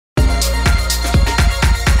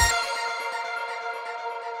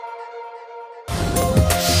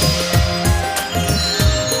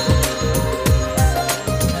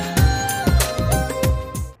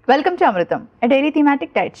Welcome to Amrutham, a daily thematic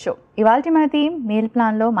diet show. ఇవాల్టి మన theme meal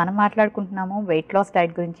ప్లాన్లో మనం మాట్లాడుకుంటున్నాము వెయిట్ లాస్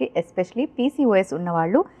డైట్ గురించి. ఎస్పెషలీ PCOS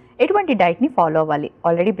ఉన్నవాళ్ళు ఎటువంటి డైట్ని ఫాలో అవ్వాలి.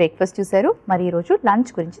 ఆల్రెడీ బ్రేక్ఫాస్ట్ చూశారు, మరి ఈరోజు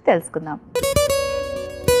లంచ్ గురించి తెలుసుకుందాం.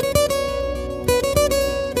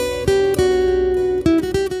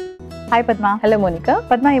 హాయ్ పద్మ. హలో మోనికా.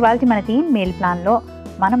 పద్మ, ఇవాల్టి మన థీమ్ మీల్ ప్లాన్లో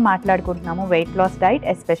మనం మాట్లాడుకుంటున్నాము weight loss diet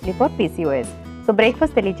especially for PCOS. So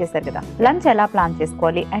breakfast తెలియజేశారు కదా, లంచ్ ఎలా ప్లాన్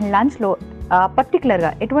చేసుకోవాలి అండ్ లంచ్లో పర్టికులర్గా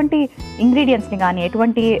ఎటువంటి ఇంగ్రీడియంట్స్ని కానీ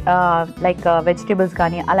ఎటువంటి లైక్ వెజిటేబుల్స్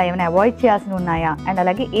కానీ అలా ఏమైనా అవాయిడ్ చేయాల్సి ఉన్నాయా అండ్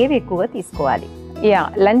అలాగే ఏవి ఎక్కువగా తీసుకోవాలి?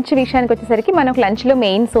 లంచ్ విషయానికి వచ్చేసరికి మనకు లంచ్లో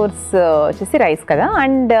మెయిన్ సోర్స్ వచ్చేసి రైస్ కదా,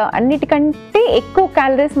 అండ్ అన్నిటికంటే ఎక్కువ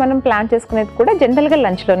క్యాలరీస్ మనం ప్లాన్ చేసుకునేది కూడా జనరల్గా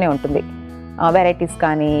లంచ్లోనే ఉంటుంది. వెరైటీస్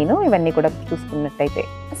కానీ ఇవన్నీ కూడా చూసుకున్నట్టయితే,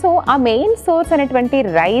 సో ఆ మెయిన్ సోర్స్ అనేటువంటి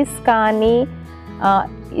రైస్ కానీ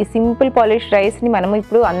ఈ సింపుల్ పాలిష్డ్ రైస్ని మనము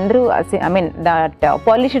ఇప్పుడు అందరూ దట్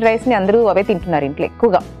పాలిష్డ్ రైస్ని అందరూ అవే తింటున్నారు ఇంట్లో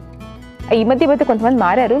ఎక్కువగా. ఈ మధ్య కొంతమంది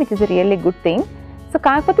మారారు, which is really good thing. So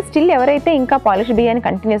కాకపోతే స్టిల్ ఎవరైతే ఇంకా పాలిష్డ్ బియ్యాన్ని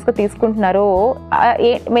కంటిన్యూస్గా తీసుకుంటున్నారో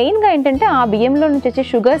మెయిన్గా ఏంటంటే ఆ బియ్యంలో నుంచి వచ్చే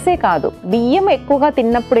షుగర్సే కాదు, బియ్యం ఎక్కువగా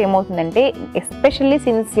తిన్నప్పుడు ఏమవుతుందంటే especially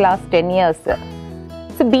since last 10 years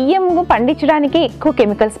so బియ్యం పండించడానికి ఎక్కువ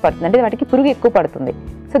కెమికల్స్ పడుతుంది, అంటే వాటికి పురుగు ఎక్కువ పడుతుంది.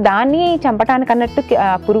 సో దాన్ని చంపడానికి అన్నట్టు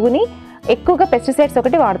పురుగుని ఎక్కువగా పెస్టిసైడ్స్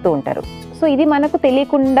ఒకటి వాడుతూ ఉంటారు. సో ఇది మనకు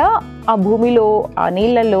తెలియకుండా ఆ భూమిలో, ఆ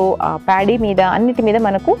నీళ్ళలో, ఆ ప్యాడీ మీద అన్నిటి మీద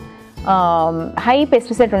మనకు హై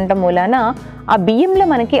పెస్టిసైడ్ ఉండటం మూలాన ఆ బియ్యంలో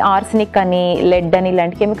మనకి ఆర్సెనిక్ అని, లెడ్ అని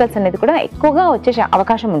ఇలాంటి కెమికల్స్ అనేది కూడా ఎక్కువగా వచ్చే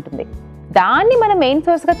అవకాశం ఉంటుంది. దాన్ని మనం మెయిన్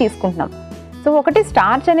సోర్స్గా తీసుకుంటున్నాం. సో ఒకటి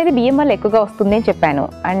స్టార్చ్ అనేది బియ్యం వల్ల ఎక్కువగా వస్తుంది అని చెప్పాను,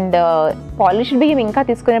 అండ్ పాలిష్డ్ బియ్యం ఇంకా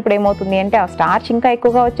తీసుకునేప్పుడు ఏమవుతుంది అంటే ఆ స్టార్చ్ ఇంకా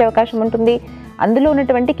ఎక్కువగా వచ్చే అవకాశం ఉంటుంది. అందులో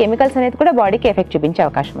ఉన్నటువంటి కెమికల్స్ అనేది కూడా బాడీకి ఎఫెక్ట్ చూపించే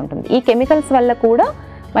అవకాశం ఉంటుంది. ఈ కెమికల్స్ వల్ల కూడా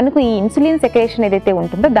మనకు ఈ ఇన్సులిన్ సెక్రేషన్ ఏదైతే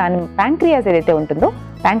ఉంటుందో దాని ప్యాంక్రియాస్ ఏదైతే ఉంటుందో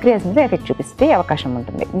ప్యాంక్రియాస్ మీద ఎఫెక్ట్ చూపిస్తే అవకాశం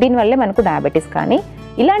ఉంటుంది. దీనివల్లే మనకు డయాబెటీస్ కానీ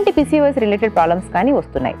ఇలాంటి PCOS రిలేటెడ్ ప్రాబ్లమ్స్ కానీ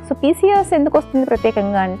వస్తున్నాయి. సో PCOS ఎందుకు వస్తుంది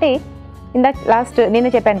ప్రత్యేకంగా అంటే, లాస్ట్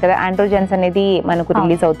నేను చెప్పాను కదా, ఆండ్రోజన్స్ అనేది మనకు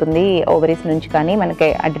రిలీజ్ అవుతుంది ఓవరీస్ నుంచి కానీ మనకి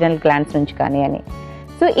అడ్రినల్ గ్లాండ్స్ నుంచి కానీ అని.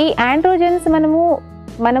 సో ఈ ఆండ్రోజన్స్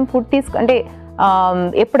మనం ఫుడ్ అంటే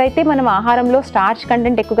ఎప్పుడైతే మనం ఆహారంలో స్టార్చ్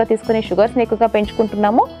కంటెంట్ ఎక్కువగా తీసుకునే షుగర్స్ని ఎక్కువగా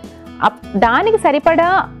పెంచుకుంటున్నామో దానికి సరిపడా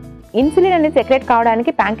ఇన్సులిన్ అనేది సెక్రెట్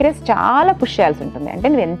కావడానికి ప్యాంక్రియాస్ చాలా పుష్ చేయాల్సి ఉంటుంది. అంటే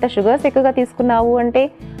నువ్వు ఎంత షుగర్స్ ఎక్కువగా తీసుకున్నావు అంటే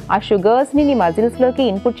ఆ షుగర్స్ని నీ మజిల్స్లోకి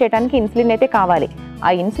ఇన్పుట్ చేయడానికి ఇన్సులిన్ అయితే కావాలి.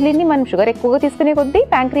 ఆ ఇన్సులిన్ని మనం షుగర్ ఎక్కువగా తీసుకునే కొద్దీ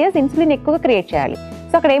ప్యాంక్రియాస్ ఇన్సులిన్ ఎక్కువగా క్రియేట్ చేయాలి.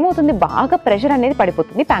 సో అక్కడ ఏమవుతుంది, బాగా ప్రెషర్ అనేది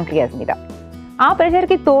పడిపోతుంది ప్యాంక్రియాస్ మీద. ఆ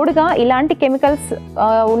ప్రెషర్కి తోడుగా ఇలాంటి కెమికల్స్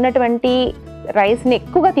ఉన్నటువంటి రైస్ని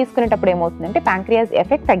ఎక్కువగా తీసుకునేటప్పుడు ఏమవుతుందంటే ప్యాంక్రియాస్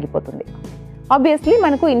ఎఫెక్ట్ తగ్గిపోతుంది. ఆబ్వియస్లీ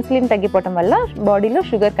మనకు ఇన్సులిన్ తగ్గిపోవటం వల్ల బాడీలో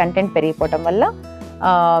షుగర్ కంటెంట్ పెరిగిపోవటం వల్ల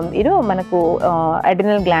మనకు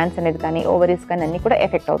అడ్రినల్ గ్లాండ్స్ అనేది కానీ ఓవరీస్ కానీ అన్నీ కూడా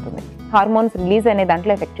ఎఫెక్ట్ అవుతుంది. హార్మోన్స్ రిలీజ్ అనే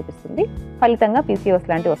దాంట్లో ఎఫెక్ట్ చూపిస్తుంది, ఫలితంగా PCOS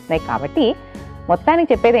లాంటివి వస్తున్నాయి. కాబట్టి మొత్తానికి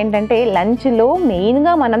చెప్పేది ఏంటంటే లంచ్లో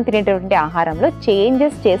మెయిన్గా మనం తినేటటువంటి ఆహారంలో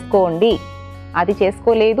చేంజెస్ చేసుకోండి. అది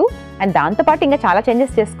చేసుకోలేదు అండ్ దాంతోపాటు ఇంకా చాలా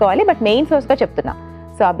చేంజెస్ చేసుకోవాలి, బట్ మెయిన్ సోర్స్గా చెప్తున్నా.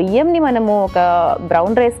 సో ఆ బియ్యంని మనము ఒక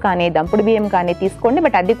బ్రౌన్ రైస్ కానీ దంపుడు బియ్యం కానీ తీసుకోండి,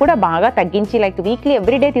 బట్ అది కూడా బాగా తగ్గించి లైక్ వీక్లీ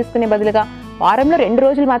ఎవ్రీడే తీసుకునే బదులుగా వారంలో 2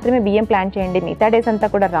 రోజులు మాత్రమే బియ్యం ప్లాన్ చేయండి. మిగతా డేస్ అంతా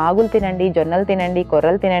కూడా రాగులు తినండి, జొన్నలు తినండి,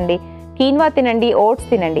 కొర్రలు తినండి, కీన్వా తినండి, ఓట్స్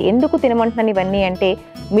తినండి. ఎందుకు తినమంటున్నాను ఇవన్నీ అంటే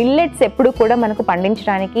మిల్లెట్స్ ఎప్పుడు కూడా మనకు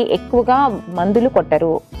పండించడానికి ఎక్కువగా మందులు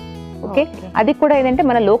కొట్టరు. ఓకే, అది కూడా ఏంటంటే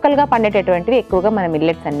మన లోకల్గా పండేటటువంటివి ఎక్కువగా మన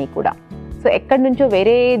మిల్లెట్స్ అన్నీ కూడా. సో ఎక్కడి నుంచో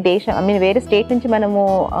వేరే దేశం వేరే స్టేట్ నుంచి మనము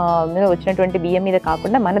వచ్చినటువంటి బియ్యం మీద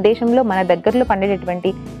కాకుండా మన దేశంలో మన దగ్గరలో పండేటటువంటి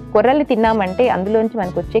కొర్రల్ని తిన్నామంటే అందులోంచి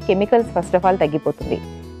మనకు వచ్చే కెమికల్స్ ఫస్ట్ ఆఫ్ ఆల్ తగ్గిపోతుంది,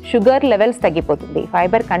 షుగర్ లెవెల్స్ తగ్గిపోతుంది,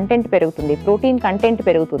 ఫైబర్ కంటెంట్ పెరుగుతుంది, ప్రోటీన్ కంటెంట్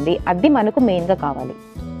పెరుగుతుంది. అది మనకు మెయిన్గా కావాలి.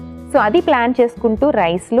 సో అది ప్లాన్ చేసుకుంటూ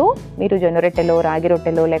రైస్లో మీరు జొన్న రొట్టెలో, రాగి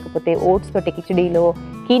రొట్టెలో, లేకపోతే ఓట్స్ తోటి కిచడీలో,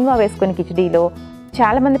 కీన్వా వేసుకొని కిచడీలో.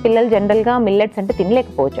 చాలామంది పిల్లలు జనరల్గా మిల్లెట్స్ అంటే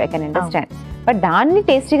తినలేకపోవచ్చు, ఐ కెన్ అండర్స్టాండ్. బట్ దాన్ని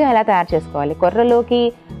టేస్టీగా ఎలా తయారు చేసుకోవాలి,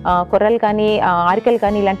 కొర్రలు కానీ ఆరికలు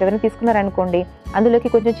కానీ ఇలాంటివి ఏమైనా తీసుకున్నారనుకోండి, అందులోకి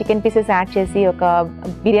కొంచెం చికెన్ పీసెస్ యాడ్ చేసి ఒక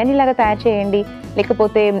బిర్యానీ లాగా తయారు చేయండి.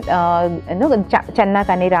 లేకపోతే చన్నా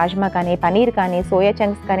కానీ, రాజ్మా కానీ, పనీర్ కానీ, సోయా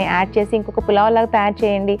చంక్స్ కానీ యాడ్ చేసి ఇంకొక పులావ్ లాగా తయారు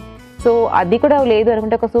చేయండి. సో అది కూడా లేదు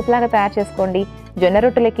అనుకుంటే ఒక సూప్ లాగా తయారు చేసుకోండి. జొన్న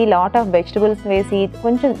రొట్టెలకి లాట్ ఆఫ్ వెజిటబుల్స్ వేసి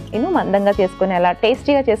కొంచెం మందంగా చేసుకొని అలా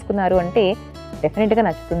టేస్టీగా చేసుకున్నారు అంటే డెఫినెట్గా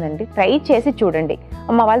నచ్చుతుందండి. ట్రై చేసి చూడండి.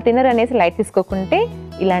 వాళ్ళు తినరు అనేసి లైట్ తీసుకోకుంటే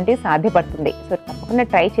ఇలాంటివి సాధ్యపడుతుంది. సో తప్పకుండా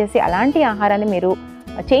ట్రై చేసి అలాంటి ఆహారాన్ని మీరు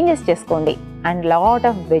చేంజెస్ చేసుకోండి. అండ్ లాట్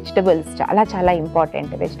ఆఫ్ వెజిటబుల్స్ చాలా చాలా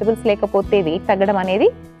ఇంపార్టెంట్. వెజిటబుల్స్ లేకపోతే వెయిట్ తగ్గడం అనేది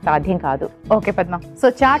సాధ్యం కాదు. ఓకే పద్మ, సో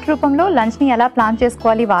చార్ట్ రూపంలో లంచ్ని ఎలా ప్లాన్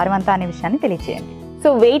చేసుకోవాలి వారం అంతా అనే విషయాన్ని తెలియజేయండి. So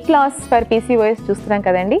weight loss for PCOS చూస్తున్నాం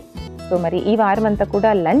కదండి. సో మరి ఈ వారం అంతా కూడా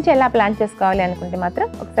లంచ్ ఎలా ప్లాన్ చేసుకోవాలి అనుకుంటే మాత్రం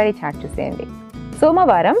ఒకసారి చాట్ చూసేయండి.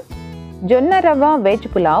 సోమవారం జొన్న రవ్వ veg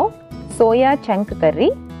pulao, soya chunk curry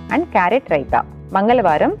and carrot raita.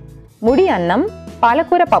 మంగళవారం ముడి అన్నం,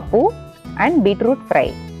 పాలకూర పప్పు అండ్ బీట్రూట్ ఫ్రై.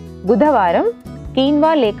 బుధవారం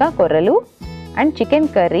కీన్వా లేక కొర్రలు and chicken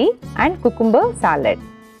curry and cucumber salad.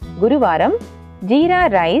 గురువారం జీరా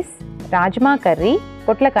రైస్, రాజ్మా కర్రీ,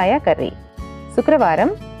 పొట్లకాయ కర్రీ.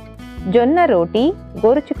 శుక్రవారం జొన్న రోటీ,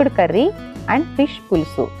 గోరుచిక్కుడు కర్రీ అండ్ ఫిష్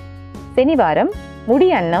పులుసు. శనివారం ముడి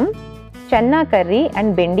అన్నం, చన్నా కర్రీ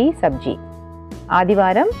అండ్ బెండి సబ్జీ.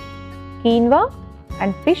 ఆదివారం కీన్వా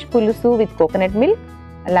అండ్ ఫిష్ పులుసు విత్ కోకోనట్ మిల్క్,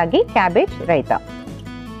 అలాగే క్యాబేజ్ రైతా.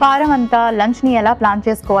 వారం అంతా లంచ్ని ఎలా ప్లాన్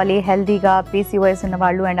చేసుకోవాలి హెల్దీగా, పీసీఓఎస్ ఉన్న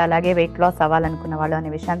వాళ్ళు అండ్ అలాగే వెయిట్ లాస్ అవ్వాలనుకున్న వాళ్ళు అనే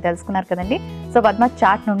విషయాన్ని తెలుసుకున్నారు కదండి. సో పద్మ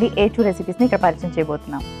చాట్ నుండి 2 రెసిపీస్ని ఇక్కడ పరిచయం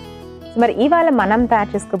చేయబోతున్నాం. సో మరి ఇవాళ మనం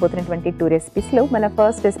తయారు చేసుకోబోతున్నటువంటి 2 రెసిపీస్లో మన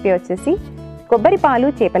ఫస్ట్ రెసిపీ వచ్చేసి కొబ్బరి పాలు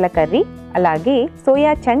చేపల కర్రీ, అలాగే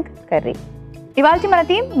సోయా చంక్ కర్రీ. ఇవాళ మన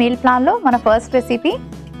థీమ్ మీల్ ప్లాన్లో మన ఫస్ట్ రెసిపీ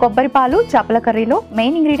కొబ్బరి పాలు చేపల కర్రీలో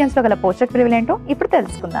మెయిన్ ఇంగ్రీడియంట్స్లో గల పోషక విలువలు ఏంటో ఇప్పుడు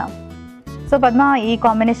తెలుసుకుందాం. సో పద్మ, ఈ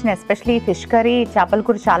కాంబినేషన్ ఎస్పెషలీ ఫిష్ కర్రీ, చేపల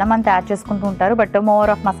కూర చాలా మంది తయారు చేసుకుంటూ ఉంటారు, but more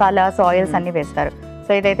of masalas, oils అన్ని వేస్తారు. సో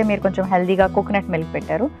ఇదైతే మీరు కొంచెం హెల్దీగా కోకోనట్ మిల్క్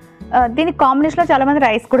పెట్టారు. దీనికి కాంబినేషన్లో చాలా మంది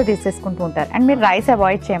రైస్ కూడా తీసేసుకుంటూ ఉంటారు, అండ్ మీరు రైస్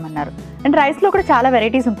అవాయిడ్ చేయమన్నారు. అండ్ రైస్లో కూడా చాలా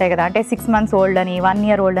వెరైటీస్ ఉంటాయి కదా, అంటే 6 months ఓల్డ్ అని, 1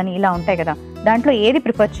 year ఓల్డ్ అని ఇలా ఉంటాయి కదా, దాంట్లో ఏది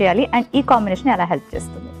ప్రిఫర్ చేయాలి అండ్ ఈ కాంబినేషన్ ఎలా హెల్ప్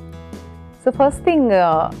చేస్తుంది? సో ఫస్ట్ థింగ్,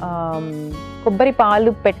 కొబ్బరి పాలు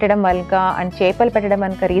పెట్టడం వల్ల అండ్ చేపలు పెట్టడం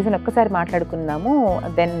వల్ల రీజన్ ఒక్కసారి మాట్లాడుకుందాము,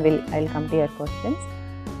 then I will come to your questions.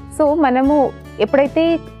 So మనము ఎప్పుడైతే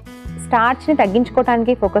స్టార్చ్ని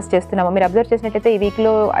తగ్గించుకోవడానికి ఫోకస్ చేస్తున్నామో, మీరు అబ్జర్వ్ చేసినట్లయితే ఈ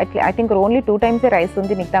వీక్లో I think only 2 times rice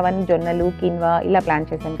ఉంది, మిగతావన్నీ జొన్నలు, కిన్వా ఇలా ప్లాన్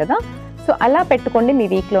చేశాను కదా. సో అలా పెట్టుకోండి మీ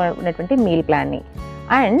వీక్లో ఉన్నటువంటి మీల్ ప్లాన్ని.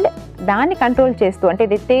 అండ్ దాన్ని కంట్రోల్ చేస్తూ, అంటే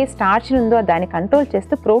ఏదైతే స్టార్చ్ ఉందో దాన్ని కంట్రోల్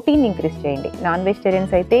చేస్తూ ప్రోటీన్ ఇంక్రీజ్ చేయండి. నాన్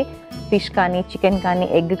వెజిటేరియన్స్ అయితే ఫిష్ కానీ, చికెన్ కానీ,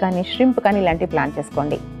 ఎగ్ కానీ, ష్రింప్ కానీ ఇలాంటివి ప్లాన్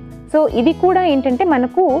చేసుకోండి. సో ఇవి కూడా ఏంటంటే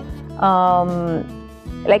మనకు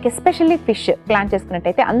లైక్ ఎస్పెషల్లీ ఫిష్ ప్లాన్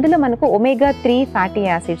చేసుకున్నట్టయితే అందులో మనకు omega-3 ఫ్యాటీ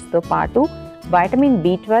యాసిడ్స్తో పాటు vitamin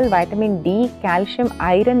B12, vitamin D, calcium,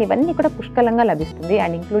 iron ఇవన్నీ కూడా పుష్కలంగా లభిస్తుంది.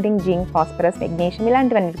 And including zinc, phosphorus, magnesium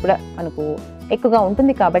ఇలాంటివన్నీ కూడా మనకు ఎక్కువగా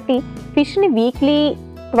ఉంటుంది. కాబట్టి ఫిష్ని వీక్లీ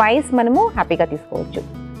 2 మనము హ్యాపీగా తీసుకోవచ్చు.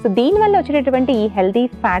 సో దీనివల్ల వచ్చేటటువంటి ఈ హెల్దీ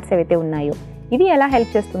ఫ్యాట్స్ ఏవైతే ఉన్నాయో ఇవి ఎలా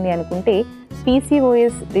హెల్ప్ చేస్తుంది అనుకుంటే,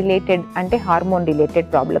 PCOS రిలేటెడ్ అంటే హార్మోన్ రిలేటెడ్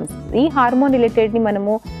ప్రాబ్లమ్స్, ఈ హార్మోన్ రిలేటెడ్ని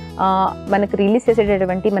మనకు రిలీజ్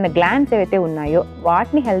చేసేటటువంటి మన గ్లాండ్స్ ఏవైతే ఉన్నాయో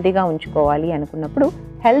వాటిని హెల్దీగా ఉంచుకోవాలి అనుకున్నప్పుడు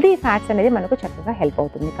హెల్దీ ఫ్యాట్స్ అనేది మనకు చక్కగా హెల్ప్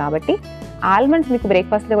అవుతుంది. కాబట్టి ఆల్మండ్స్, మీకు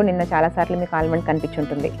బ్రేక్ఫాస్ట్లో కూడా నిన్న చాలాసార్లు మీకు ఆల్మండ్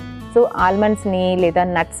కనిపించుంటుంది. సో ఆల్మండ్స్ని లేదా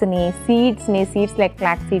నట్స్ని, seeds like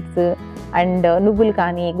flax seeds and నువ్వులు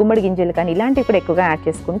కానీ, గుమ్మడి గింజలు కానీ ఇలాంటివి కూడా ఎక్కువగా యాడ్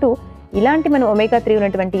చేసుకుంటూ, ఇలాంటి మనం omega-3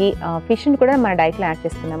 ఉన్నటువంటి ఫిష్ని కూడా మన డైట్లో యాడ్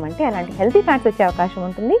చేసుకున్నామంటే అలాంటి హెల్తీ ఫ్యాట్స్ వచ్చే అవకాశం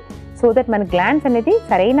ఉంటుంది. సో దట్ మన గ్లాండ్స్ అనేది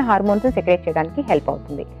సరైన హార్మోన్స్ని సెక్రేట్ చేయడానికి హెల్ప్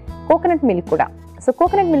అవుతుంది. కోకోనట్ మిల్క్ కూడా, సో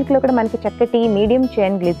కోకోనట్ మిల్క్లో కూడా మనకి చక్కటి మీడియం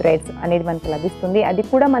చైన్ గ్లిజరైడ్స్ అనేది మనకు లభిస్తుంది. అది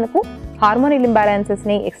కూడా మనకు హార్మోనల్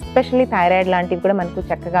ఇంబ్యాలెన్సెస్ని, ఎస్పెషల్లీ థైరాయిడ్ లాంటివి కూడా మనకు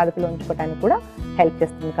చక్కగా అదుపులో ఉంచుకోవడానికి కూడా హెల్ప్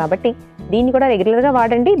చేస్తుంది. కాబట్టి దీన్ని కూడా రెగ్యులర్గా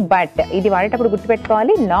వాడండి, బట్ ఇది వాడేటప్పుడు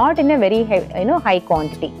గుర్తుపెట్టుకోవాలి, not in a very high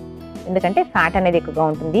quantity, ఎందుకంటే ఫ్యాట్ అనేది ఎక్కువగా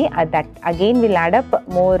ఉంటుంది. That again will add up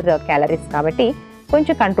more calories. కాబట్టి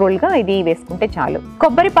కొంచెం కంట్రోల్గా ఇది వేసుకుంటే చాలు.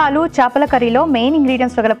 కొబ్బరి పాలు చేపల కర్రీలో మెయిన్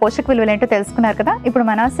ఇంగ్రీడియంట్స్లో గల పోషక విలువలు ఏంటో తెలుసుకున్నారు కదా. ఇప్పుడు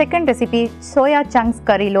మన సెకండ్ రెసిపీ సోయా చంక్స్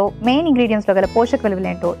కర్రీలో మెయిన్ ఇంగ్రీడియంట్స్లో గల పోషక విలువలు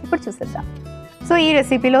ఏంటో ఇప్పుడు చూసేద్దాం. సో ఈ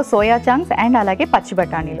రెసిపీలో సోయా చంక్స్ అండ్ అలాగే పచ్చి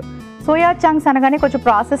బఠానీలు. సోయా చంక్స్ అనగానే కొంచెం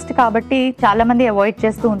ప్రాసెస్డ్ కాబట్టి చాలామంది అవాయిడ్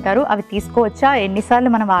చేస్తూ ఉంటారు. అవి తీసుకోవచ్చా,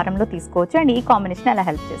 ఎన్నిసార్లు మనం వారంలో తీసుకోవచ్చు, అండ్ ఈ కాంబినేషన్ ఎలా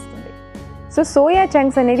హెల్ప్ చేస్తుంది? సో సోయా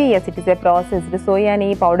చంక్స్ అనేది yes it is a processed. సోయాని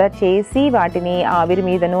powder చేసి వాటిని ఆవిరి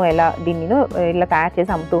మీదనో దీనిలో ఇలా తయారు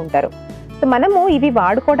చేసి అమ్ముతూ ఉంటారు. సో మనము ఇవి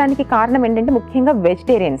వాడుకోవడానికి కారణం ఏంటంటే ముఖ్యంగా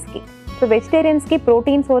వెజిటేరియన్స్కి. సో వెజిటేరియన్స్కి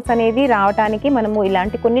ప్రోటీన్ సోర్స్ అనేది రావడానికి మనము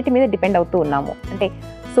ఇలాంటి కొన్నిటి మీద డిపెండ్ అవుతూ ఉన్నాము. అంటే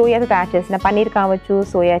సోయాతో తయారు చేసిన పన్నీర్ కావచ్చు,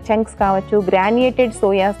 సోయా చంక్స్ కావచ్చు, గ్రాన్యుయేటెడ్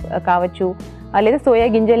సోయా కావచ్చు, లేదా సోయా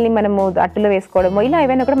గింజల్ని మనము అట్టులో వేసుకోవడము, ఇలా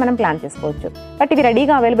ఏవైనా కూడా మనం ప్లాన్ చేసుకోవచ్చు. బట్ ఇది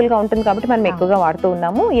రెడీగా అవైలబుల్గా ఉంటుంది కాబట్టి మనం ఎక్కువగా వాడుతూ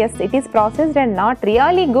ఉన్నాము. Yes, it is processed and not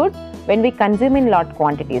really good when we consume in lot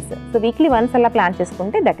quantities. So weekly once అలా ప్లాన్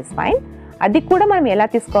చేసుకుంటే దట్ ఈస్ ఫైన్. అది కూడా మనం ఎలా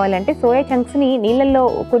తీసుకోవాలంటే, సోయా చంక్స్ని నీళ్ళల్లో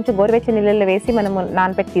కొంచెం గోరువెచ్చని నీళ్ళల్లో వేసి మనము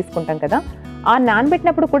నానబెట్టి తీసుకుంటాం కదా, ఆ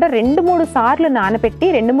నానబెట్టినప్పుడు కూడా 2-3 సార్లు నానబెట్టి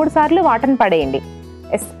 2-3 సార్లు వాటర్ని పడేయండి.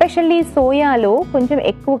 ఎస్పెషల్లీ సోయాలో కొంచెం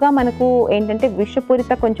ఎక్కువగా మనకు ఏంటంటే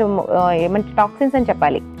విషపూరిత కొంచెం ఏమంటే టాక్సిన్స్ అని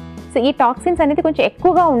చెప్పాలి. సో ఈ టాక్సిన్స్ అనేది కొంచెం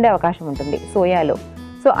ఎక్కువగా ఉండే అవకాశం ఉంటుంది సోయాలో.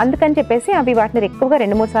 సో అందుకని చెప్పేసి అవి వాటిని ఎక్కువగా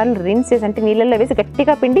 2-3 సార్లు రిన్స్ చేసి, అంటే నీళ్ళల్లో వేసి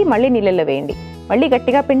గట్టిగా పిండి మళ్ళీ నీళ్ళల్లో వేయండి, మళ్ళీ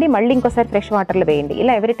గట్టిగా పిండి మళ్ళీ ఇంకోసారి ఫ్రెష్ వాటర్లో వేయండి.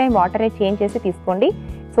 ఇలా ఎవ్రీ టైం వాటర్ చేంజ్ చేసి తీసుకోండి.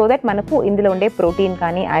 సో దట్ మనకు ఇందులో ఉండే ప్రోటీన్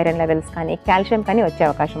కానీ, ఐరన్ లెవెల్స్ కానీ, కాల్షియం కానీ వచ్చే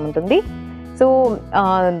అవకాశం ఉంటుంది. సో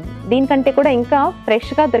దీనికంటే కూడా ఇంకా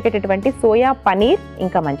ఫ్రెష్గా దొరికేటటువంటి సోయా పనీర్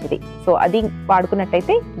ఇంకా మంచిది. సో అది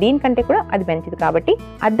వాడుకున్నట్టయితే దీనికంటే కూడా అది మంచిది. కాబట్టి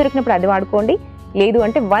అది దొరికినప్పుడు అది వాడుకోండి. లేదు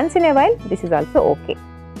అంటే once in a while this is also okay.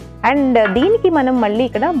 And దీనికి మనం మళ్ళీ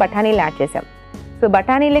ఇక్కడ బఠానీలు యాడ్ చేసాం. సో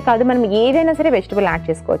బఠానీలే కాదు, మనం ఏదైనా సరే వెజిటబుల్ యాడ్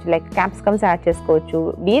చేసుకోవచ్చు. లైక్ క్యాప్సికమ్స్ యాడ్ చేసుకోవచ్చు,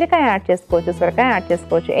 బీరకాయ యాడ్ చేసుకోవచ్చు, సొరకాయ యాడ్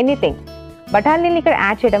చేసుకోవచ్చు, ఎనీథింగ్. బఠానీలు ఇక్కడ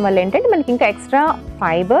యాడ్ చేయడం వల్ల ఏంటంటే మనకి ఇంకా ఎక్స్ట్రా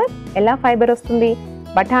ఫైబర్. ఎలా ఫైబర్ వస్తుంది?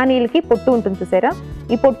 బఠానీలకి పొట్టు ఉంటుంది చూసారా,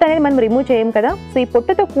 ఈ పొట్టు అనేది మనం రిమూవ్ చేయం కదా. సో ఈ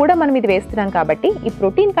పొట్టుతో కూడా మనం ఇది వేస్తున్నాం కాబట్టి ఈ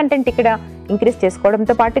ప్రోటీన్ కంటెంట్ ఇక్కడ ఇంక్రీజ్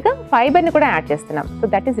చేసుకోవడంతో పాటుగా ఫైబర్ని కూడా యాడ్ చేస్తున్నాం. So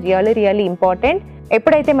that is really important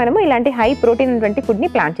ఎప్పుడైతే మనము ఇలాంటి హై ప్రోటీన్ ఉన్నటువంటి ఫుడ్ని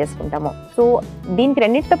ప్లాన్ చేసుకుంటామో. సో దీనికి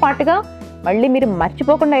రెండింటితో పాటుగా మళ్ళీ మీరు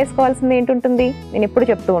మర్చిపోకుండా వేసుకోవాల్సింది ఏంటుంటుంది, నేను ఎప్పుడు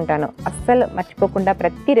చెప్తూ ఉంటాను, అస్సలు మర్చిపోకుండా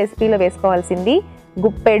ప్రతి రెసిపీలో వేసుకోవాల్సింది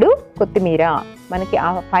గుప్పెడు కొత్తిమీర. మనకి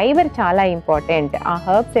ఆ ఫైబర్ చాలా ఇంపార్టెంట్. ఆ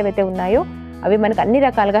హర్బ్స్ ఏవైతే ఉన్నాయో అవి మనకు అన్ని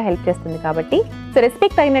రకాలుగా హెల్ప్ చేస్తుంది. కాబట్టి సో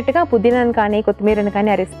రెసిపీకి తగినట్టుగా పుదీనాను కానీ కొత్తిమీరను కానీ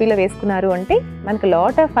ఆ రెసిపీలో వేసుకున్నారు అంటే మనకు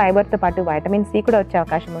లాట్ ఆఫ్ ఫైబర్తో పాటు వైటమిన్ సి కూడా వచ్చే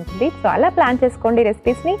అవకాశం ఉంటుంది. సో అలా ప్లాన్ చేసుకోండి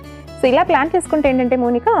రెసిపీస్ని. సో ఇలా ప్లాన్ చేసుకుంటే ఏంటంటే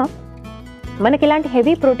మోనిక, మనకి ఇలాంటి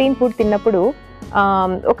హెవీ ప్రోటీన్ ఫుడ్ తిన్నప్పుడు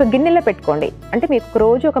ఒక గిన్నెలో పెట్టుకోండి. అంటే మీకు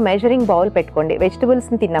రోజు ఒక మెజరింగ్ బౌల్ పెట్టుకోండి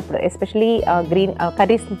వెజిటబుల్స్ని తిన్నప్పుడు, ఎస్పెషలీ గ్రీన్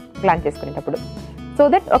కర్రీస్ ప్లాన్ చేసుకునేటప్పుడు. సో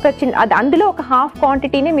దట్ ఒక అందులో ఒక హాఫ్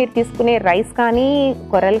క్వాంటిటీని మీరు తీసుకునే రైస్ కానీ,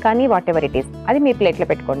 కొర్రలు కానీ, వాట్ ఎవర్ ఇట్ ఈస్, అది మీరు ప్లేట్లో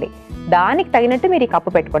పెట్టుకోండి. దానికి తగినట్టు మీరు ఈ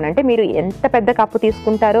కప్పు పెట్టుకోండి. అంటే మీరు ఎంత పెద్ద కప్పు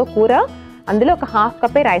తీసుకుంటారో కూర, అందులో ఒక హాఫ్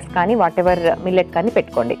కప్పే రైస్ కానీ, వాట్ ఎవర్ మిల్లెట్ కానీ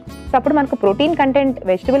పెట్టుకోండి. సో అప్పుడు మనకు ప్రోటీన్ కంటెంట్,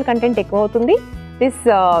 వెజిటబుల్ కంటెంట్ ఎక్కువ అవుతుంది, దిస్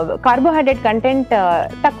కార్బోహైడ్రేట్ కంటెంట్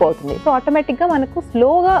తక్కువ అవుతుంది. సో ఆటోమేటిక్గా మనకు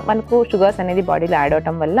స్లోగా మనకు షుగర్స్ అనేది బాడీలో యాడ్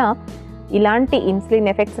అవటం వల్ల ఇలాంటి ఇన్సులిన్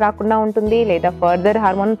ఎఫెక్ట్స్ రాకుండా ఉంటుంది, లేదా ఫర్దర్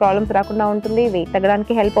హార్మోన్ ప్రాబ్లమ్స్ రాకుండా ఉంటుంది, వెయిట్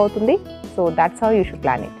తగ్గడానికి హెల్ప్ అవుతుంది. So that's how you should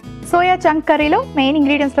plan it. Soya chunk కర్రీలో మెయిన్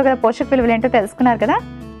ఇంగ్రీడియంట్స్లో కదా పోషక విలువలు ఏంటో తెలుసుకున్నారు కదా.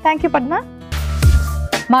 Thank you Padma.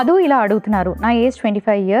 మధు ఇలా అడుగుతున్నారు, నా ఏజ్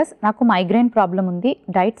 25 years, నాకు మైగ్రేన్ ప్రాబ్లం ఉంది,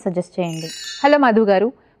 డైట్ సజెస్ట్ చేయండి. హలో మధు గారు,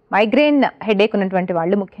 మైగ్రేన్ హెడేక్ ఉన్నటువంటి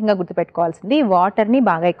వాళ్ళు ముఖ్యంగా గుర్తుపెట్టుకోవాల్సింది వాటర్ని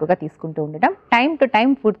బాగా ఎక్కువగా తీసుకుంటూ ఉండటం, టైం టు టైం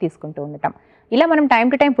ఫుడ్ తీసుకుంటూ ఉండటం. ఇలా మనం టైం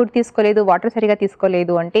టు టైం ఫుడ్ తీసుకోలేదు, వాటర్ సరిగా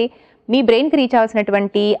తీసుకోలేదు అంటే మీ బ్రెయిన్కి రీచ్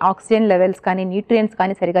అవ్వాల్సినటువంటి ఆక్సిజన్ లెవెల్స్ కానీ, న్యూట్రియంట్స్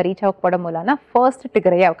కానీ సరిగా రీచ్ అవ్వకపోవడం వలన ఫస్ట్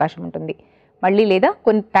ట్రిగర్ అయ్యే అవకాశం ఉంటుంది. మళ్ళీ లేదా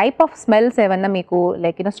కొన్ని టైప్ ఆఫ్ స్మెల్స్ ఏమన్నా మీకు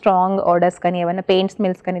లైక్ స్ట్రాంగ్ ఆర్డర్స్ కానీ, ఏమైనా పెయిన్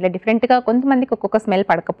స్మెల్స్ కానీ, ఇలా డిఫరెంట్గా కొంతమందికి ఒక్కొక్క స్మెల్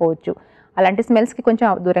పడకపోవచ్చు. అలాంటి స్మెల్స్కి కొంచెం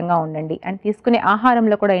దూరంగా ఉండండి. అండ్ తీసుకునే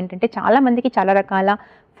ఆహారంలో కూడా ఏంటంటే చాలామందికి చాలా రకాల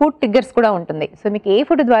ఫుడ్ ట్రిగ్గర్స్ కూడా ఉంటుంది. సో మీకు ఏ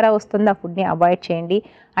ఫుడ్ ద్వారా వస్తుందో ఆ ఫుడ్ని అవాయిడ్ చేయండి.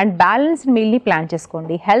 అండ్ బ్యాలెన్స్డ్ మీల్ని ప్లాన్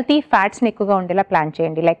చేసుకోండి. హెల్తీ ఫ్యాట్స్ని ఎక్కువగా ఉండేలా ప్లాన్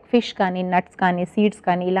చేయండి. లైక్ ఫిష్ కానీ, నట్స్ కానీ, సీడ్స్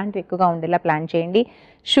కానీ ఇలాంటివి ఎక్కువగా ఉండేలా ప్లాన్ చేయండి.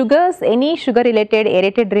 Sugars, any sugar related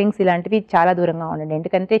aerated drinks ఇలాంటివి చాలా దూరంగా ఉండండి.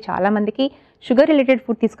 ఎందుకంటే చాలామందికి షుగర్ రిలేటెడ్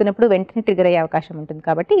ఫుడ్ తీసుకున్నప్పుడు వెంటనే ట్రిగర్ అయ్యే అవకాశం ఉంటుంది.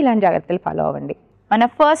 కాబట్టి ఇలాంటి జాగ్రత్తలు ఫాలో అవ్వండి. మన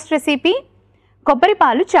ఫస్ట్ రెసిపీ కొబ్బరి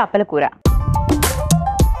పాలు చేపల కూర.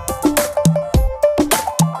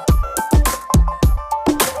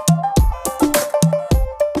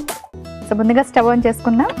 సో ముందుగా స్టవ్ ఆన్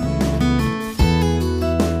చేసుకుందాం.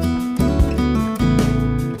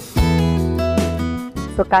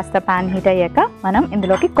 సో కాస్త ప్యాన్ హీట్ అయ్యాక మనం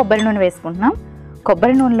ఇందులోకి కొబ్బరి నూనె వేసుకుంటున్నాం.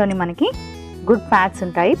 కొబ్బరి నూనెలోని మనకి గుడ్ ఫ్యాట్స్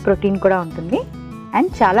ఉంటాయి, ప్రోటీన్ కూడా ఉంటుంది,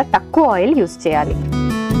 అండ్ చాలా తక్కువ ఆయిల్ యూస్ చేయాలి.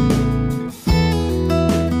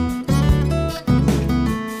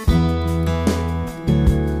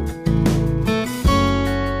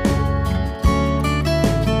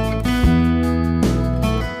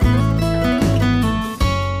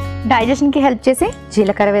 డైజెషన్కి హెల్ప్ చేసి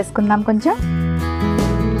జీలకర్ర వేసుకుందాం, కొంచెం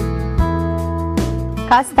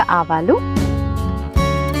కాస్త ఆవాలు,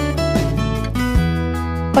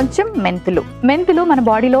 కొంచెం మెంతులు మన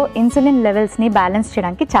బాడీలో ఇన్సులిన్ లెవెల్స్ని బ్యాలెన్స్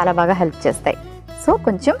చేయడానికి చాలా బాగా హెల్ప్ చేస్తాయి. సో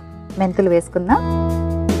కొంచెం మెంతులు వేసుకుందాం.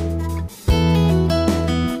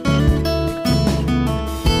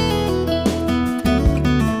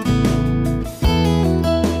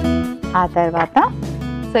 ఆ తర్వాత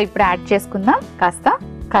సో ఇప్పుడు యాడ్ చేసుకుందాం కాస్త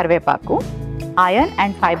కరివేపాకు. ఐరన్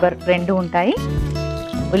అండ్ ఫైబర్ రెండు ఉంటాయి.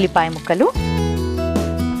 ఉల్లిపాయ ముక్కలు,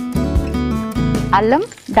 అల్లం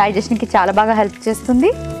డైజెషన్కి చాలా బాగా హెల్ప్ చేస్తుంది.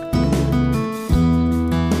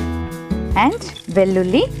 అండ్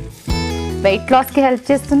వెల్లుల్లి వెయిట్ లాస్కి హెల్ప్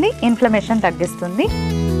చేస్తుంది, ఇన్ఫ్లమేషన్ తగ్గిస్తుంది.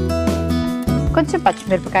 కొంచెం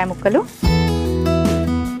పచ్చిమిరపకాయ ముక్కలు,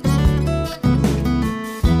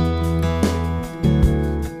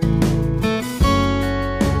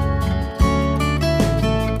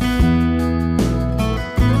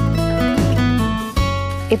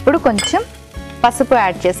 ఇప్పుడు కొంచెం పసుపు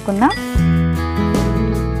యాడ్ చేసుకుందాం.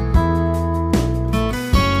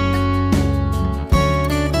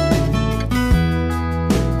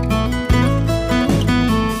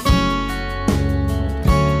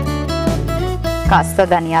 కాస్త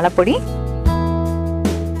ధనియాల పొడి,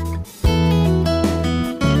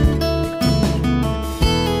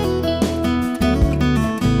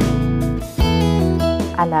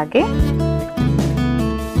 అలాగే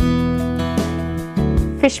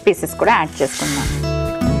ఫిష్ పీసెస్ కూడా యాడ్ చేసుకుందాం.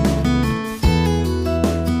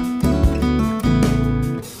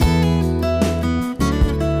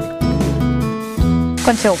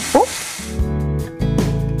 కొంచెం ఉప్పు,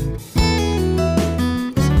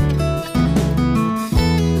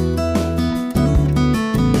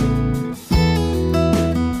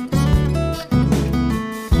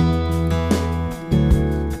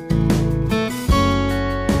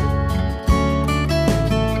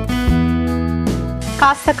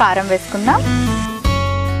 కాస్త కారం వేసుకుందాం.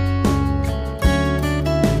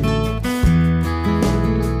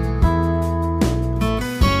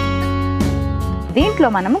 దీంట్లో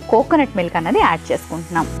మనము కోకోనట్ మిల్క్ అన్నది యాడ్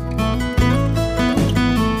చేసుకుంటున్నాం.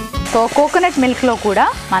 సో కోకోనట్ మిల్క్లో కూడా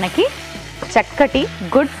మనకి చక్కటి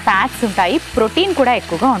గుడ్ ఫ్యాట్స్ ఉంటాయి, ప్రోటీన్ కూడా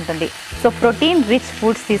ఎక్కువగా ఉంటుంది. సో ప్రోటీన్ రిచ్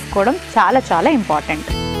ఫుడ్స్ తీసుకోవడం చాలా చాలా ఇంపార్టెంట్.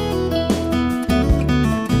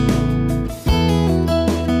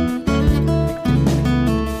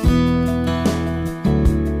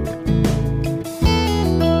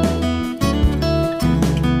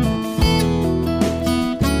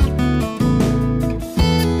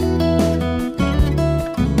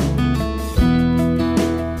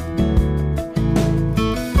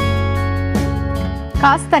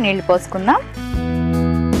 కాస్త నీళ్లు పోసుకుందాం.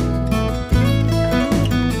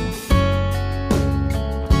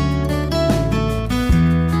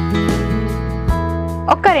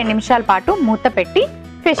 ఒక 2 నిమిషాల పాటు మూత పెట్టి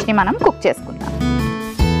ఫిష్ ని మనం కుక్ చేసుకుందాం.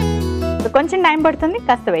 కొంచెం టైం పడుతుంది,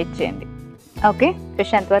 కాస్త వెయిట్ చేయండి. ఓకే,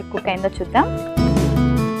 ఫిష్ ఎంతవరకు కుక్ అయిందో చూద్దాం.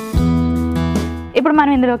 ఇప్పుడు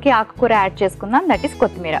మనం ఇందులోకి ఆకుకూర యాడ్ చేసుకుందాం. దట్ ఈస్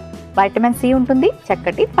కొత్తిమీర. వైటమిన్ సి ఉంటుంది,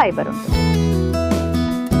 చక్కటి ఫైబర్ ఉంటుంది.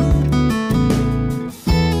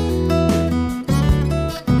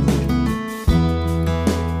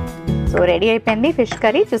 సో రెడీ అయిపోయింది ఫిష్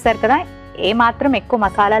కర్రీ. చూసారు కదా, ఏమాత్రం ఎక్కువ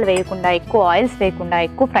మసాలాలు వేయకుండా, ఎక్కువ ఆయిల్స్ వేయకుండా,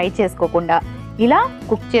 ఎక్కువ ఫ్రై చేసుకోకుండా ఇలా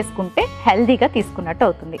కుక్ చేసుకుంటే హెల్దీగా తీసుకున్నట్టు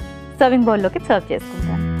అవుతుంది. సర్వింగ్ బౌల్లోకి సర్వ్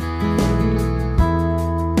చేసుకుంటాను.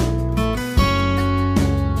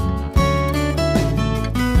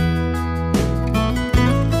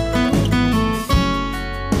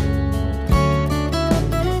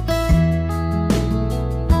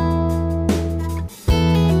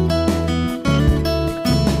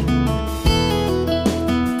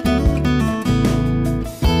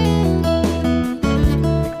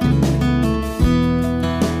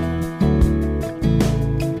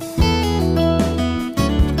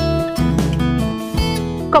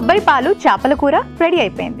 కొబ్బరి పాలు చేపల కూర రెడీ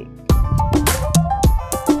అయిపోయింది.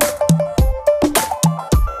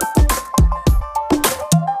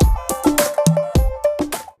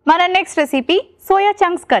 మన next recipe soya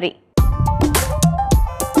chunks curry.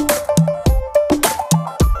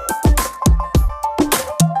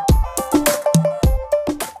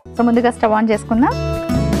 So ముందుగా స్టవ్ ఆన్ చేసుకుందాం.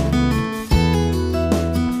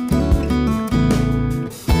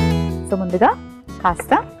 సో ముందుగా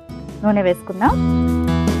కాస్త నూనె వేసుకుందాం.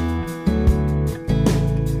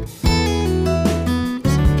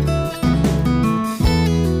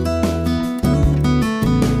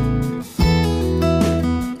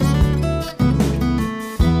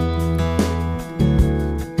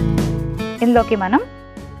 ఇందులోకి మనం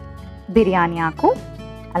బిర్యానీ ఆకు,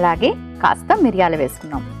 అలాగే కాస్త మిరియాలు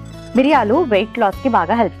వేసుకున్నాం. మిరియాలు వెయిట్ లాస్కి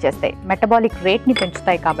బాగా హెల్ప్ చేస్తాయి, మెటబాలిక్ రేట్ని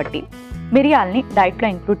పెంచుతాయి. కాబట్టి మిరియాలని డైట్లో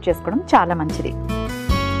ఇంక్లూడ్ చేసుకోవడం చాలా మంచిది.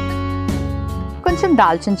 కొంచెం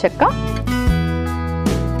దాల్చిన చెక్క,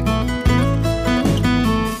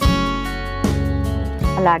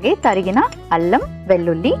 అలాగే తరిగిన అల్లం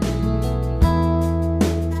వెల్లుల్లి,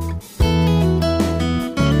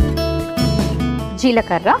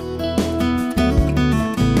 జీలకర్ర,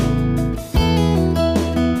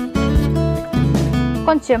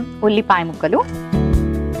 కొంచెం ఉల్లిపాయ ముక్కలు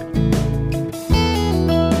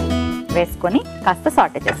వేసుకొని కాస్త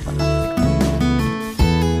సాటే చేసుకుందాం.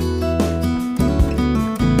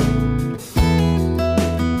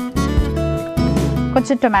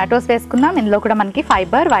 కొంచెం టొమాటోస్ వేసుకుందాం. ఇందులో కూడా మనకి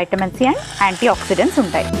fibre, vitamin C and anti oxidants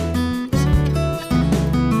ఉంటాయి.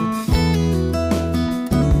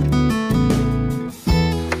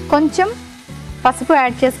 కొంచెం పసుపు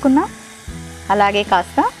యాడ్ చేసుకుందాం. అలాగే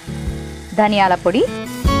కాస్త ధనియాల పొడి,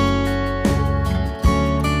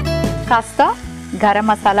 కాస్త గరం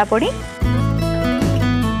మసాలా పొడి,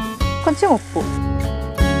 కొంచెం ఉప్పు.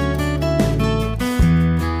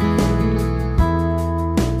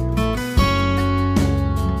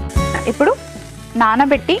 ఇప్పుడు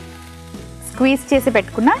నానబెట్టి స్క్వీజ్ చేసి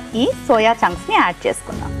పెట్టుకున్న ఈ సోయా చంక్స్ని యాడ్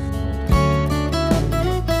చేసుకుందాం.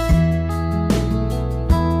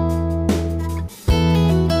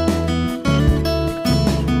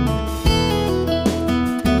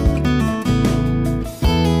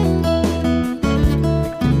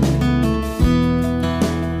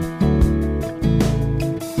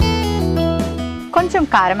 కొంచెం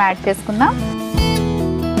కారం యాడ్ చేసుకుందాం.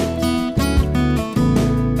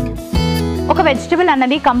 ఒక వెజిటబుల్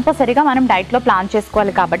అన్నది కంపల్సరీగా మనం డైట్లో ప్లాన్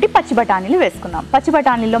చేసుకోవాలి కాబట్టి పచ్చి బఠానీలు వేసుకుందాం. పచ్చి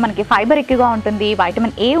బఠానీల్లో మనకి ఫైబర్ ఎక్కువగా ఉంటుంది,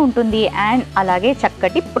 వైటమిన్ ఏ ఉంటుంది, అండ్ అలాగే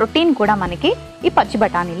చక్కటి ప్రోటీన్ కూడా మనకి ఈ పచ్చి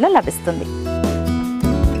బఠానీల్లో లభిస్తుంది.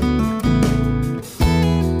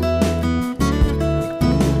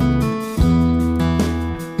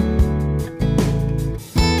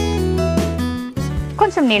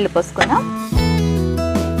 కొంచెం నీళ్లు పోసుకుందాం.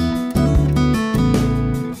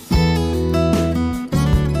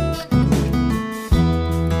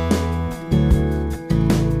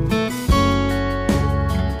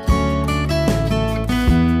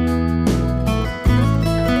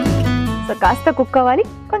 కాస్త కుక్ అవ్వాలి,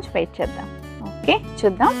 కొంచెం వెయిట్ చేద్దాం. ఓకే,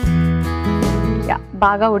 చూద్దాం.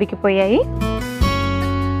 బాగా ఉడికిపోయాయి.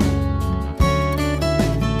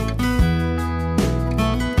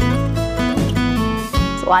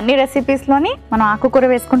 సో అన్ని రెసిపీస్లోని మనం ఆకుకూర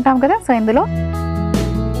వేసుకుంటాం కదా, సో ఇందులో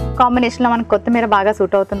కాంబినేషన్లో మనకు కొత్తిమీర బాగా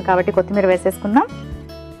సూట్ అవుతుంది కాబట్టి కొత్తిమీర వేసేసుకుందాం.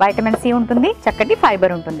 వైటమిన్ సి ఉంటుంది, చక్కటి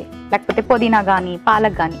ఫైబర్ ఉంటుంది. లేకపోతే పుదీనా కానీ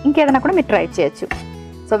పాలక్ కానీ ఇంకేదైనా కూడా మీరు ట్రై చేయొచ్చు.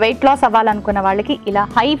 సో వెయిట్ లాస్ అవ్వాలనుకున్న వాళ్ళకి ఇలా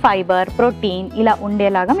హై ఫైబర్, ప్రోటీన్ ఇలా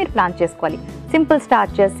ఉండేలాగా మీరు ప్లాన్ చేసుకోవాలి. సింపుల్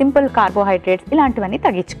స్టార్చెస్, సింపుల్ కార్బోహైడ్రేట్స్ ఇలాంటివన్నీ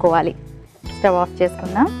తగ్గించుకోవాలి. స్టవ్ ఆఫ్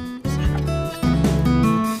చేసుకుందాం.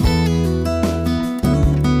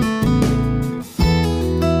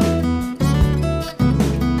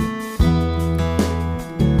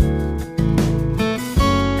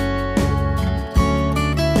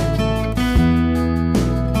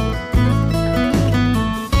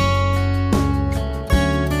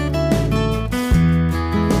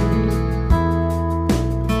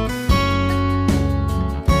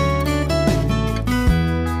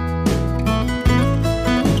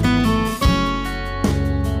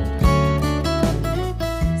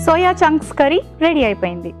 సోయా చంక్స్ కర్రీ రెడీ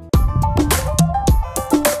అయిపోయింది.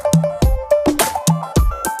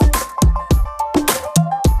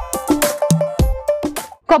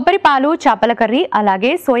 కొబ్బరి పాలు, చేపల కర్రీ అలాగే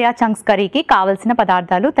సోయా చంక్స్ కర్రీకి కావలసిన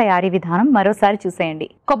పదార్థాలు, తయారీ విధానం మరోసారి చూసేయండి.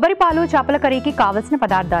 కొబ్బరి పాలు, చేపల కర్రీకి కావలసిన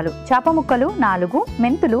పదార్థాలు: చేప ముక్కలు 4,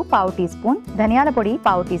 మెంతులు ½ టీ స్పూన్, ధనియాల పొడి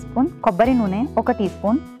 ½ టీ స్పూన్, కొబ్బరి నూనె 1 టీ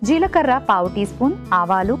స్పూన్, జీలకర్ర ½ టీ స్పూన్,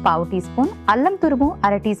 ఆవాలు ½ టీ స్పూన్, అల్లం తురుము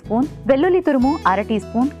అర టీ స్పూన్, వెల్లుల్లి తురుము అర టీ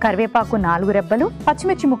స్పూన్, కరివేపాకు 4 రెబ్బలు,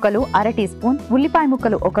 పచ్చిమిర్చి ముక్కలు అర టీ స్పూన్, ఉల్లిపాయ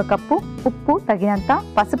ముక్కలు 1 కప్పు, ఉప్పు తగినంత,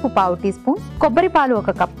 పసుపు ½ టీ స్పూన్, కొబ్బరి పాలు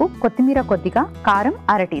 1 కప్పు, కొత్తిమీర కొద్దిగా, కారం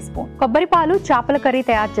అర టీ స్పూన్. కొబ్బరి పాలు, చేపల కర్రీ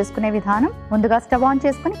తయారు చేసుకునే విధానం: ముందుగా స్టవ్ ఆన్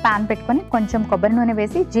చేసుకుని పాన్ పెట్టుకుని కొంచెం కొబ్బరి నూనె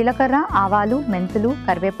వేసి జీలకర్ర, ఆవాలు, మెంతులు,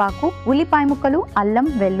 కరివేపాకు, ఉల్లిపాయ ముక్కలు, అల్లం,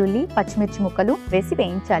 వెల్లుల్లి, పచ్చిమిర్చి ముక్కలు వేసి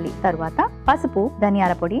వేయించాలి. తర్వాత పసుపు,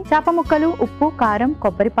 ధనియాల పొడి, చేప ముక్కలు, ఉప్పు, కారం,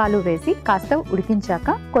 కొబ్బరి పాలు వేసి కాస్త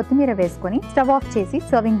ఉడికించాక కొత్తిమీర వేసుకుని స్టవ్ ఆఫ్ చేసి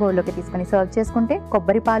సర్వింగ్ బౌల్ లోకి తీసుకుని సర్వ్ చేసుకుంటే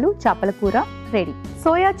కొబ్బరి పాలు, చేపల కూర రెడీ.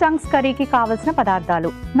 సోయా చంక్స్ కర్రీకి కావలసిన పదార్థాలు: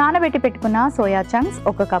 నానబెట్టి పెట్టుకున్న సోయా చంక్స్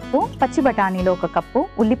 1 కప్పు, పచ్చి బఠానీలు 1 కప్పు,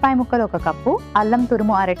 ఉల్లిపాయ ముక్కలు 1 కప్పు, అల్లం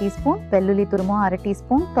తురుము అర టీ స్పూన్, వెల్లుల్లి తురుము అర టీ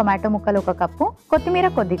స్పూన్, టొమాటో ముక్కలు 1 కప్పు, కొత్తిమీర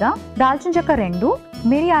కొద్దిగా, దాల్చిన చెక్క 2,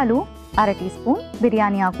 మిరియాలు అర టీ స్పూన్,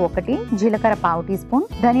 బిర్యానీ ఆకు 1, జీలకర్ర ½ టీ స్పూన్,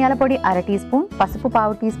 ధనియాల పొడి అర టీ స్పూన్, పసుపు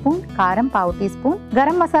 ½ టీ స్పూన్, కారం ½ టీ స్పూన్,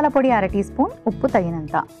 గరం మసాలా పొడి అర టీ స్పూన్, ఉప్పు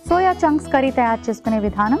తగినంత. సోయా చంక్స్ కర్రీ తయారు చేసుకునే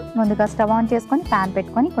విధానం: ముందుగా స్టవ్ ఆన్ చేసుకుని పాన్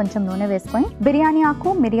పెట్టుకుని కొంచెం నూనె వేసుకొని బిర్యానీ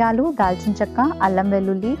ఆకు, మిరియాలు, దాల్చిన చెక్క, అల్లం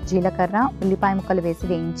వెల్లుల్లి, జీలకర్ర, ఉల్లిపాయ ముక్కలు వేసి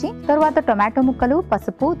వేయించి తర్వాత టొమాటో ముక్కలు,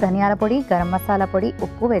 పసుపు, ధనియాల పొడి, గరం మసాలా పొడి,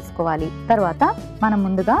 ఉప్పు వేసుకోవాలి. తర్వాత మనం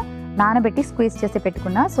ముందుగా నానబెట్టి స్క్వీజ్ చేసి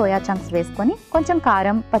పెట్టుకున్న సోయా చంక్స్ వేసుకొని కొంచెం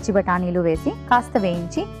కారం, పచ్చి బఠానీలు వేసి కాస్త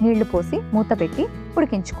వేయించి నీళ్లు పోసి మూత పెట్టి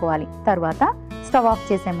ఉడికించుకోవాలి. తర్వాత స్టవ్ ఆఫ్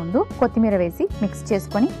చేసే ముందు కొత్తిమీర వేసి మిక్స్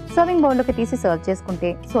చేసుకొని సర్వింగ్ బౌల్లోకి తీసి సర్వ్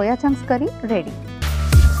చేసుకుంటే soya chunks curry ready.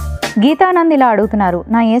 Geetanand ఇలా అడుగుతున్నారు: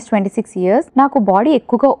 నా ఏజ్ 26 ఇయర్స్, నాకు బాడీ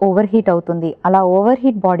ఎక్కువగా ఓవర్ హీట్ అవుతుంది. అలా ఓవర్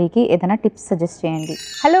హీట్ బాడీకి ఏదైనా టిప్స్ సజెస్ట్ చేయండి.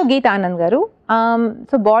 హలో గీతానంద్ గారు,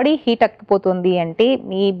 సో బాడీ హీట్ ఎక్కిపోతుంది అంటే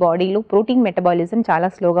మీ బాడీలో ప్రోటీన్ మెటబాలిజం చాలా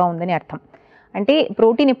స్లోగా ఉందని అర్థం. అంటే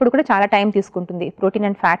ప్రోటీన్ ఎప్పుడు కూడా చాలా టైం తీసుకుంటుంది, ప్రోటీన్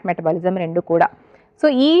అండ్ ఫ్యాట్ మెటబాలిజం రెండు కూడా. సో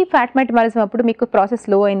ఈ ఫ్యాట్ మెటబాలిజం అప్పుడు మీకు ప్రాసెస్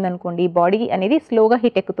స్లో అయిందనుకోండి, బాడీ అనేది స్లోగా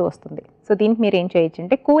హీట్ ఎక్కుతూ వస్తుంది. సో దీనికి మీరు ఏం చేయొచ్చు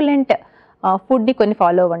అంటే కూలెంట్ ఫుడ్ని కొన్ని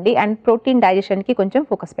ఫాలో అవ్వండి. అండ్ ప్రోటీన్ డైజెషన్కి కొంచెం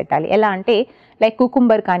ఫోకస్ పెట్టాలి. ఎలా అంటే లైక్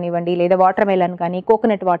కుకుంబర్ కానివ్వండి, లేదా వాటర్ మెలన్ కానీ,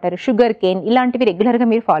 కోకోనట్ వాటర్, షుగర్ కేన్ ఇలాంటివి రెగ్యులర్గా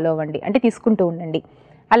మీరు ఫాలో అవ్వండి, అంటే తీసుకుంటూ ఉండండి.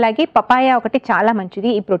 అలాగే పపాయ ఒకటి చాలా మంచిది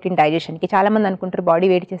ఈ ప్రోటీన్ డైజెషన్కి. చాలామంది అనుకుంటారు బాడీ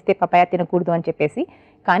వెయిట్ చేస్తే పపాయ తినకూడదు అని చెప్పేసి,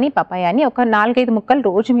 కానీ పపాయాని ఒక 4-5 ముక్కలు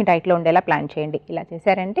రోజు మీ డైట్లో ఉండేలా ప్లాన్ చేయండి. ఇలా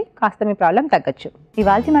చేశారంటే కాస్త మీ ప్రాబ్లం తగ్గచ్చు.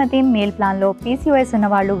 ఇవాళ మన థీమ్ మీల్ ప్లాన్లో PCOS ఉన్న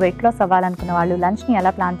వాళ్ళు, వెయిట్ లాస్ అవ్వాలనుకున్న వాళ్ళు లంచ్ని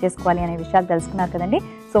ఎలా ప్లాన్ చేసుకోవాలి అనే విషయాలు తెలుసుకున్నారు కదండి.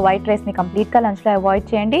 సో వైట్ రైస్ని కంప్లీట్గా లంచ్లో అవాయిడ్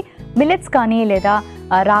చేయండి. మిల్లెట్స్ కానీ లేదా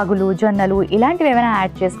రాగులు, జొన్నలు ఇలాంటివి ఏమైనా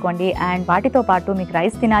యాడ్ చేసుకోండి. అండ్ వాటితో పాటు మీకు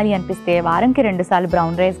రైస్ తినాలి అనిపిస్తే వారంకి 2 సార్లు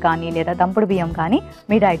బ్రౌన్ రైస్ కానీ లేదా దంపుడు బియ్యం కానీ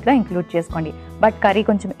మీ డైట్లో ఇంక్లూడ్ చేసుకోండి. బట్ కర్రీ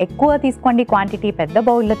కొంచెం ఎక్కువ తీసుకోండి, క్వాంటిటీ పెద్ద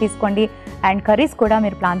బౌల్లో తీసుకోండి. అండ్ కర్రీస్ కూడా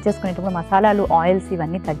మీరు ప్లాన్ చేసుకునేటప్పుడు మసాలాలు, ఆయిల్స్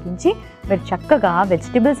ఇవన్నీ తగ్గించి మీరు చక్కగా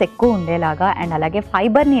వెజిటబుల్స్ ఎక్కువ ఉండేలాగా అండ్ అలాగే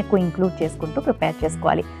ఫైబర్ని ఎక్కువ ఇంక్లూడ్ చేసుకుంటూ ప్రిపేర్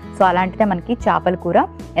చేసుకోవాలి. సో అలాంటిదే మనకి చేపల కూర,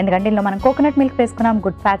 ఎందుకంటే ఇందులో మనం కోకోనట్ మిల్క్ వేసుకున్నాం,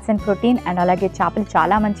 good fats and protein. And అలాగే చేపలు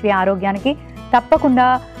చాలా మంచివి ఆరోగ్యానికి. తప్పకుండా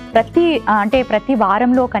ప్రతి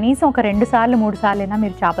వారంలో కనీసం ఒక 2 సార్లు 3 సార్లు అయినా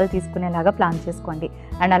మీరు చేపలు తీసుకునేలాగా ప్లాన్ చేసుకోండి.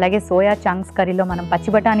 అండ్ అలాగే సోయా చంక్స్ కర్రీలో మనం పచ్చి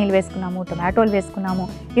బఠానీలు వేసుకున్నాము, టొమాటోలు వేసుకున్నాము.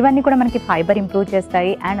 ఇవన్నీ కూడా మనకి ఫైబర్ ఇంప్రూవ్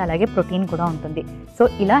చేస్తాయి అండ్ అలాగే ప్రోటీన్ కూడా ఉంటుంది. సో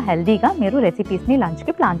ఇలా హెల్దీగా మీరు రెసిపీస్ని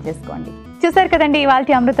లంచ్కి ప్లాన్ చేసుకోండి. చూసారు కదండి, ఇవాళ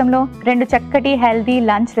అమృతంలో 2 చక్కటి హెల్దీ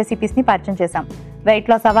లంచ్ రెసిపీస్ని పరిచయం చేశాం. వెయిట్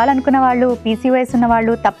లాస్ అవ్వాలనుకున్న వాళ్ళు, PCOS ఉన్న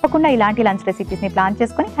వాళ్ళు తప్పకుండా ఇలాంటి లంచ్ రెసిపీస్ని ప్లాన్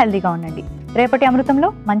చేసుకొని హెల్దీగా ఉండండి. రేపటి అమృతంలో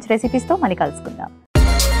మంచి రెసిపీస్తో మళ్ళీ కలుసుకుందాం.